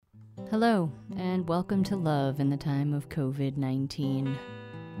Hello, and welcome to Love in the Time of COVID-19.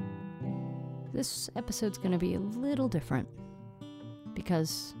 This episode's going to be a little different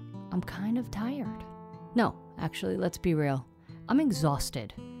because I'm kind of tired. No, actually, let's be real. I'm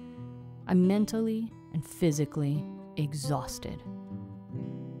exhausted. I'm mentally and physically exhausted.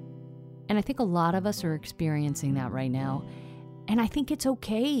 And I think a lot of us are experiencing that right now. And I think it's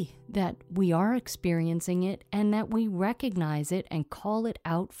okay that we are experiencing it and that we recognize it and call it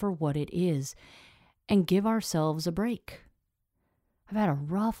out for what it is and give ourselves a break. I've had a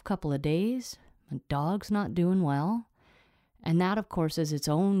rough couple of days. My dog's not doing well. And that, of course, is its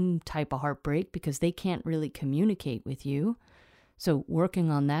own type of heartbreak because they can't really communicate with you. So working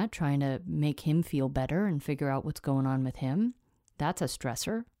on that, trying to make him feel better and figure out what's going on with him, that's a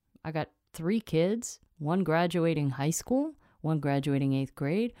stressor. I got 3 kids, one graduating high school, one graduating 8th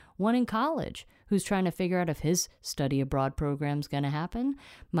grade, one in college who's trying to figure out if his study abroad program's going to happen.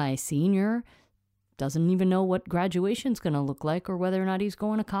 My senior doesn't even know what graduation's going to look like or whether or not he's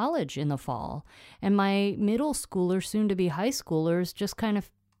going to college in the fall. And my middle schooler, soon to be high schooler, is just kind of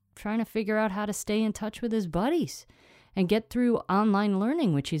trying to figure out how to stay in touch with his buddies and get through online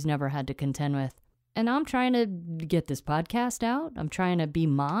learning, which he's never had to contend with. And I'm trying to get this podcast out. I'm trying to be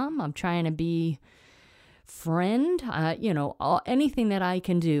mom. I'm trying to be friend, anything that I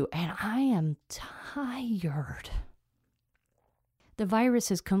can do. And I am tired. The virus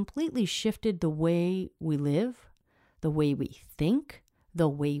has completely shifted the way we live, the way we think, the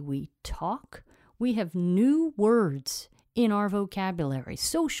way we talk. We have new words in our vocabulary.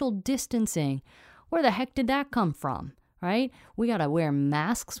 Social distancing. Where the heck did that come from? Right? We got to wear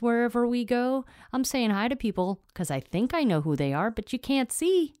masks wherever we go. I'm saying hi to people because I think I know who they are, but you can't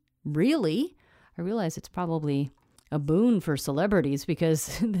see, really. I realize it's probably a boon for celebrities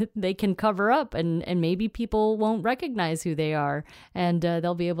because they can cover up and maybe people won't recognize who they are and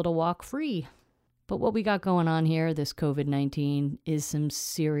they'll be able to walk free. But what we got going on here, this COVID-19, is some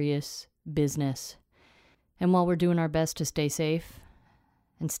serious business. And while we're doing our best to stay safe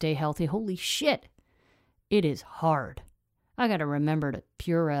and stay healthy, holy shit, it is hard. I got to remember to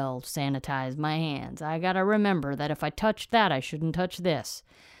Purell sanitize my hands. I got to remember that if I touch that, I shouldn't touch this.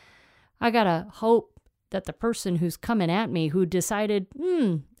 I got to hope that the person who's coming at me who decided,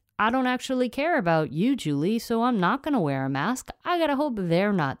 I don't actually care about you, Julie, so I'm not going to wear a mask. I got to hope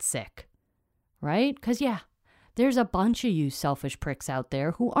they're not sick, right? Because, there's a bunch of you selfish pricks out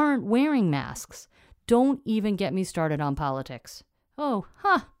there who aren't wearing masks. Don't even get me started on politics.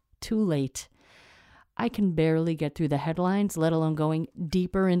 Too late. I can barely get through the headlines, let alone going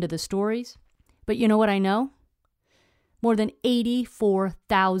deeper into the stories. But you know what I know? More than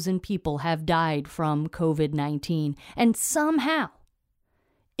 84,000 people have died from COVID-19, and somehow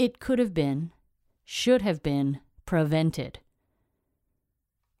it should have been prevented.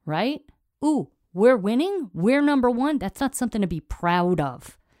 Right? Ooh, we're winning? We're number one? That's not something to be proud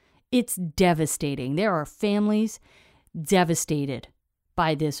of. It's devastating. There are families devastated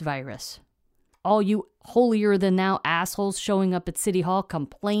by this virus. All you holier-than-thou assholes showing up at City Hall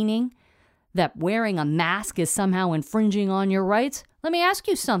complaining that wearing a mask is somehow infringing on your rights, let me ask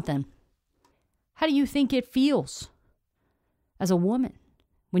you something. How do you think it feels as a woman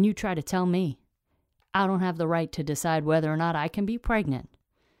when you try to tell me I don't have the right to decide whether or not I can be pregnant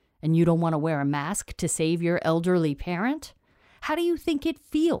and you don't want to wear a mask to save your elderly parent? How do you think it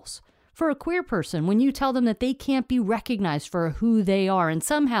feels for a queer person when you tell them that they can't be recognized for who they are and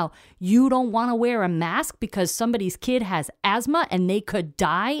somehow you don't want to wear a mask because somebody's kid has asthma and they could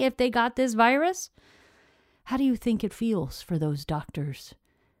die if they got this virus? How do you think it feels for those doctors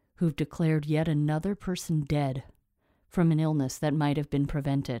who've declared yet another person dead from an illness that might have been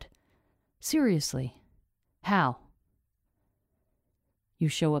prevented? Seriously, how? You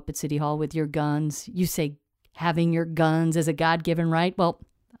show up at City Hall with your guns. You say having your guns is a God-given right. Well,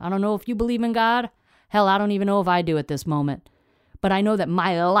 I don't know if you believe in God. Hell, I don't even know if I do at this moment. But I know that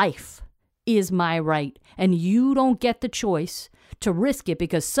my life is my right. And you don't get the choice to risk it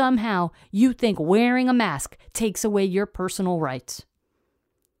because somehow you think wearing a mask takes away your personal rights.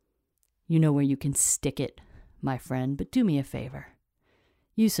 You know where you can stick it, my friend. But do me a favor.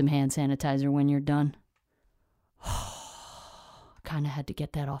 Use some hand sanitizer when you're done. Kind of had to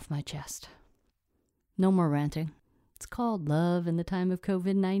get that off my chest. No more ranting. It's called Love in the Time of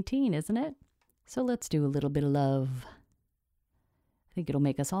COVID-19, isn't it? So let's do a little bit of love. I think it'll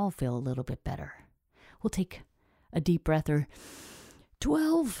make us all feel a little bit better. We'll take a deep breath or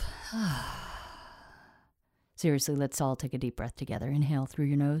 12. Seriously, let's all take a deep breath together. Inhale through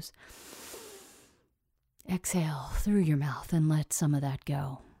your nose. Exhale through your mouth and let some of that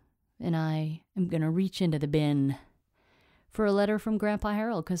go. And I am going to reach into the bin for a letter from Grandpa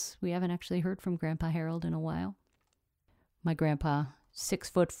Harold, because we haven't actually heard from Grandpa Harold in a while. My grandpa,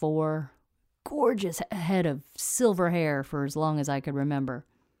 6'4", gorgeous head of silver hair for as long as I could remember,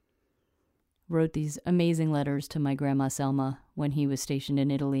 wrote these amazing letters to my grandma Selma when he was stationed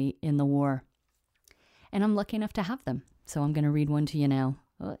in Italy in the war. And I'm lucky enough to have them, so I'm going to read one to you now.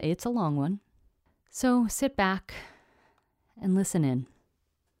 It's a long one. So sit back and listen in.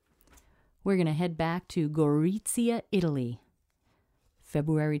 We're going to head back to Gorizia, Italy,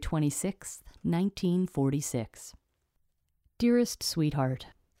 February 26th, 1946. Dearest sweetheart,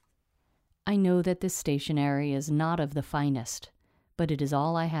 I know that this stationery is not of the finest, but it is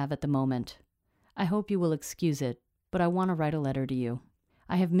all I have at the moment. I hope you will excuse it, but I want to write a letter to you.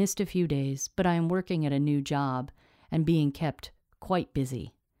 I have missed a few days, but I am working at a new job and being kept quite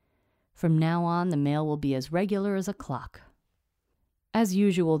busy. From now on, the mail will be as regular as a clock. As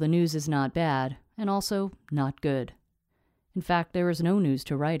usual, the news is not bad, and also not good. In fact, there is no news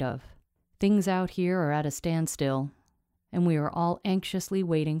to write of. Things out here are at a standstill, and we are all anxiously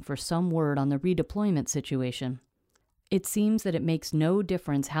waiting for some word on the redeployment situation. It seems that it makes no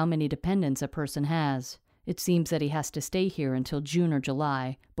difference how many dependents a person has. It seems that he has to stay here until June or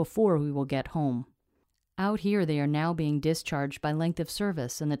July before we will get home. Out here they are now being discharged by length of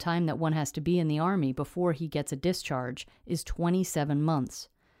service, and the time that one has to be in the Army before he gets a discharge is 27 months.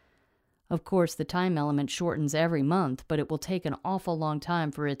 Of course, the time element shortens every month, but it will take an awful long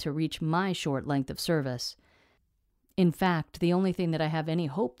time for it to reach my short length of service. In fact, the only thing that I have any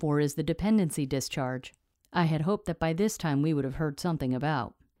hope for is the dependency discharge. I had hoped that by this time we would have heard something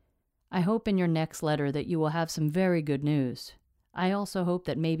about. I hope in your next letter that you will have some very good news. I also hope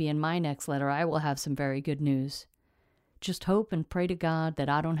that maybe in my next letter I will have some very good news. Just hope and pray to God that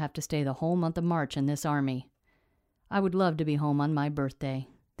I don't have to stay the whole month of March in this army. I would love to be home on my birthday.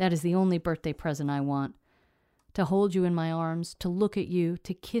 That is the only birthday present I want. To hold you in my arms, to look at you,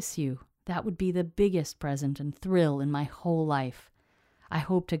 to kiss you. That would be the biggest present and thrill in my whole life. I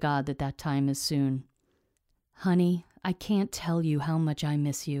hope to God that that time is soon. Honey, I can't tell you how much I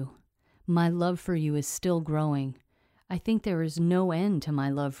miss you. My love for you is still growing. I think there is no end to my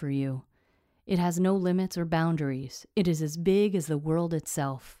love for you. It has no limits or boundaries. It is as big as the world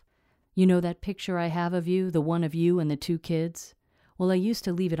itself. You know that picture I have of you, the one of you and the 2 kids? Well, I used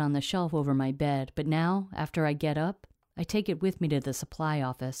to leave it on the shelf over my bed, but now, after I get up, I take it with me to the supply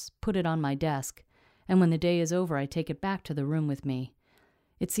office, put it on my desk, and when the day is over, I take it back to the room with me.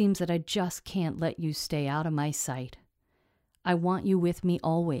 It seems that I just can't let you stay out of my sight. I want you with me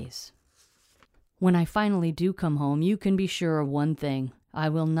always. When I finally do come home, you can be sure of one thing. I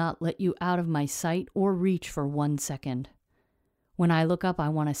will not let you out of my sight or reach for 1 second. When I look up, I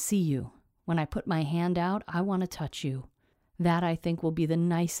want to see you. When I put my hand out, I want to touch you. That, I think, will be the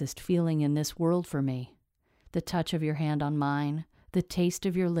nicest feeling in this world for me. The touch of your hand on mine, the taste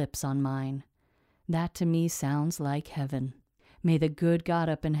of your lips on mine. That to me sounds like heaven. May the good God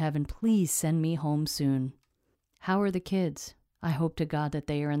up in heaven please send me home soon. How are the kids? I hope to God that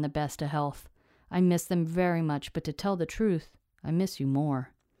they are in the best of health. I miss them very much, but to tell the truth, I miss you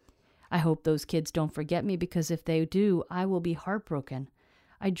more. I hope those kids don't forget me, because if they do, I will be heartbroken.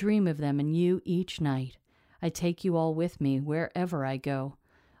 I dream of them and you each night. I take you all with me wherever I go.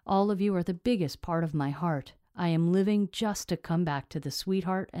 All of you are the biggest part of my heart. I am living just to come back to the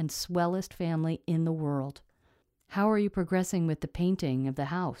sweetheart and swellest family in the world. How are you progressing with the painting of the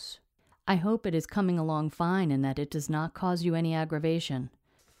house? I hope it is coming along fine and that it does not cause you any aggravation.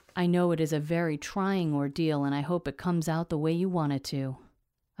 I know it is a very trying ordeal, and I hope it comes out the way you want it to.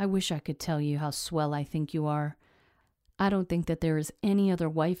 I wish I could tell you how swell I think you are. I don't think that there is any other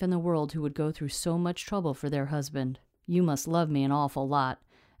wife in the world who would go through so much trouble for their husband. You must love me an awful lot,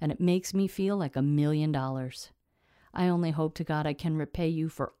 and it makes me feel like $1 million. I only hope to God I can repay you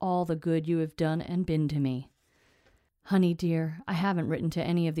for all the good you have done and been to me. Honey dear, I haven't written to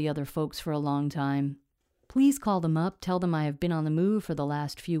any of the other folks for a long time. Please call them up, tell them I have been on the move for the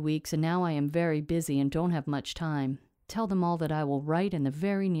last few weeks, and now I am very busy and don't have much time. Tell them all that I will write in the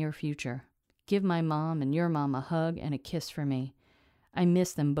very near future. Give my mom and your mom a hug and a kiss for me. I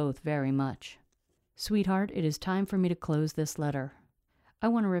miss them both very much. Sweetheart, it is time for me to close this letter. I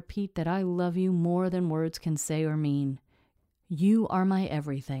want to repeat that I love you more than words can say or mean. You are my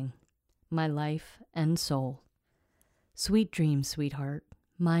everything, my life and soul. Sweet dreams, sweetheart.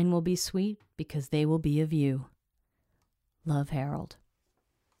 Mine will be sweet because they will be of you. Love, Harold.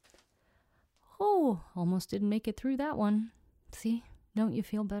 Oh, almost didn't make it through that one. See, don't you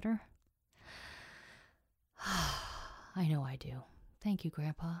feel better? I know I do. Thank you,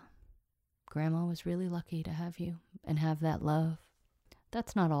 Grandpa. Grandma was really lucky to have you and have that love.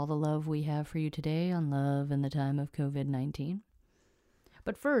 that's not all the love we have for you today on Love in the Time of COVID-19.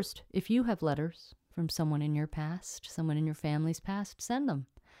 But first, if you have letters from someone in your past, someone in your family's past, send them.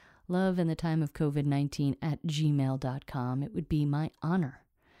 Love in the Time of COVID-19 at gmail.com. It would be my honor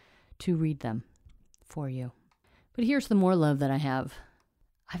to read them for you. But here's the more love that I have.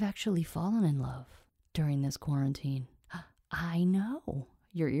 I've actually fallen in love during this quarantine. I know.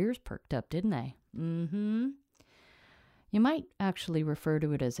 Your ears perked up, didn't they? Mm-hmm. You might actually refer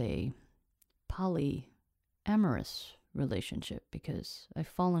to it as a polyamorous relationship because I've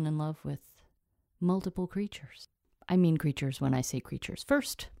fallen in love with multiple creatures. I mean creatures when I say creatures.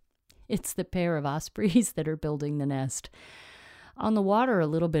 First, it's the pair of ospreys that are building the nest on the water a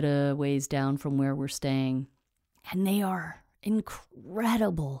little bit of ways down from where we're staying. And they are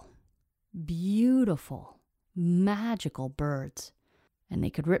incredible, beautiful, magical birds. And they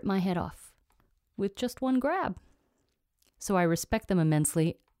could rip my head off with just one grab. So I respect them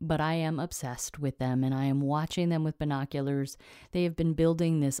immensely, but I am obsessed with them, and I am watching them with binoculars. They have been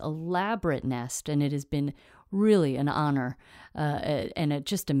building this elaborate nest, and it has been really an honor and a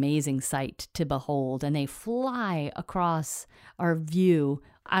just amazing sight to behold. And they fly across our view,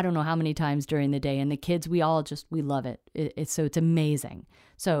 I don't know how many times during the day, and the kids, we love it. So it's amazing.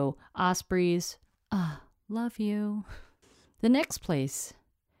 So ospreys, love you. The next place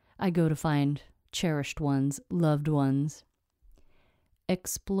I go to find cherished ones, loved ones,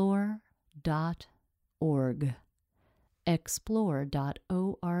 explore.org.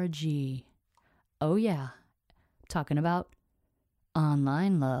 Explore.org. Oh yeah, talking about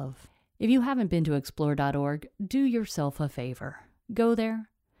online love. If you haven't been to explore.org, do yourself a favor. Go there,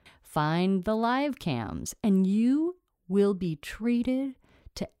 find the live cams, and you will be treated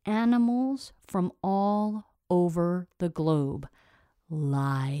to animals from all over the globe.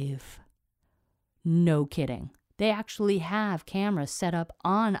 Live. No kidding. They actually have cameras set up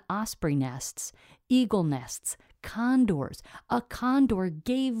on osprey nests, eagle nests, condors. A condor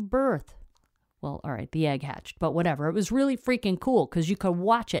gave birth. Well, all right, the egg hatched, but whatever. It was really freaking cool because you could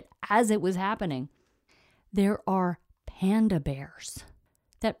watch it as it was happening. There are panda bears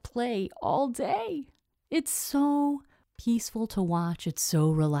that play all day. It's so peaceful to watch. It's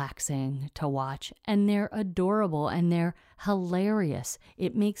so relaxing to watch. And they're adorable and they're hilarious.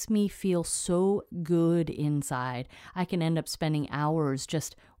 It makes me feel so good inside. I can end up spending hours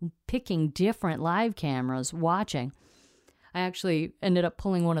just picking different live cameras, watching. I actually ended up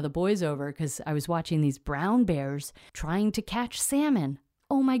pulling one of the boys over because I was watching these brown bears trying to catch salmon.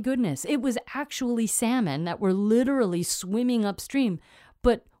 Oh my goodness. It was actually salmon that were literally swimming upstream.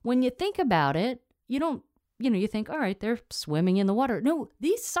 But when you think about it, you think, all right, they're swimming in the water. No,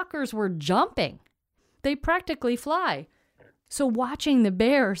 these suckers were jumping. They practically fly. So watching the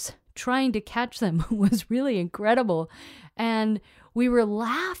bears trying to catch them was really incredible. And we were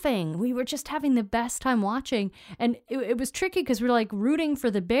laughing. We were just having the best time watching. And it was tricky because we're like rooting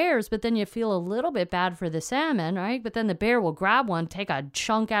for the bears, but then you feel a little bit bad for the salmon, right? But then the bear will grab one, take a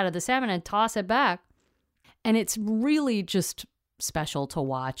chunk out of the salmon and toss it back. And it's really just special to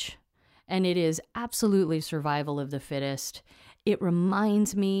watch. And it is absolutely survival of the fittest. It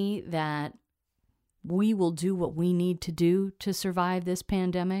reminds me that we will do what we need to do to survive this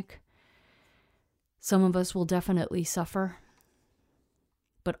pandemic. Some of us will definitely suffer,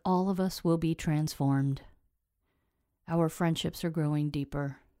 but all of us will be transformed. Our friendships are growing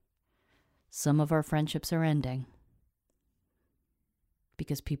deeper. Some of our friendships are ending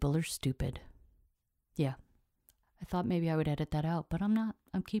because people are stupid. Yeah, I thought maybe I would edit that out, but I'm not.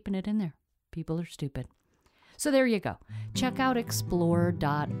 I'm keeping it in there. People are stupid. So there you go. Check out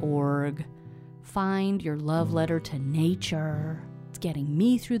explore.org. Find your love letter to nature. It's getting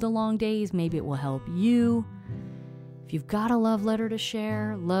me through the long days. Maybe it will help you. If you've got a love letter to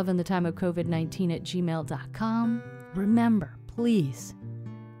share, loveintheTimeofCovid19 at gmail.com. Remember, please,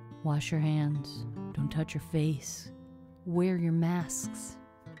 wash your hands. Don't touch your face. Wear your masks.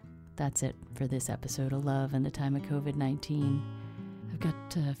 That's it for this episode of Love in the Time of COVID-19. I've got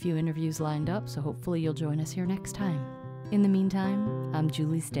a few interviews lined up, so hopefully you'll join us here next time. In the meantime, I'm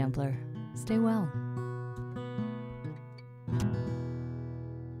Julie Stampler. Stay well.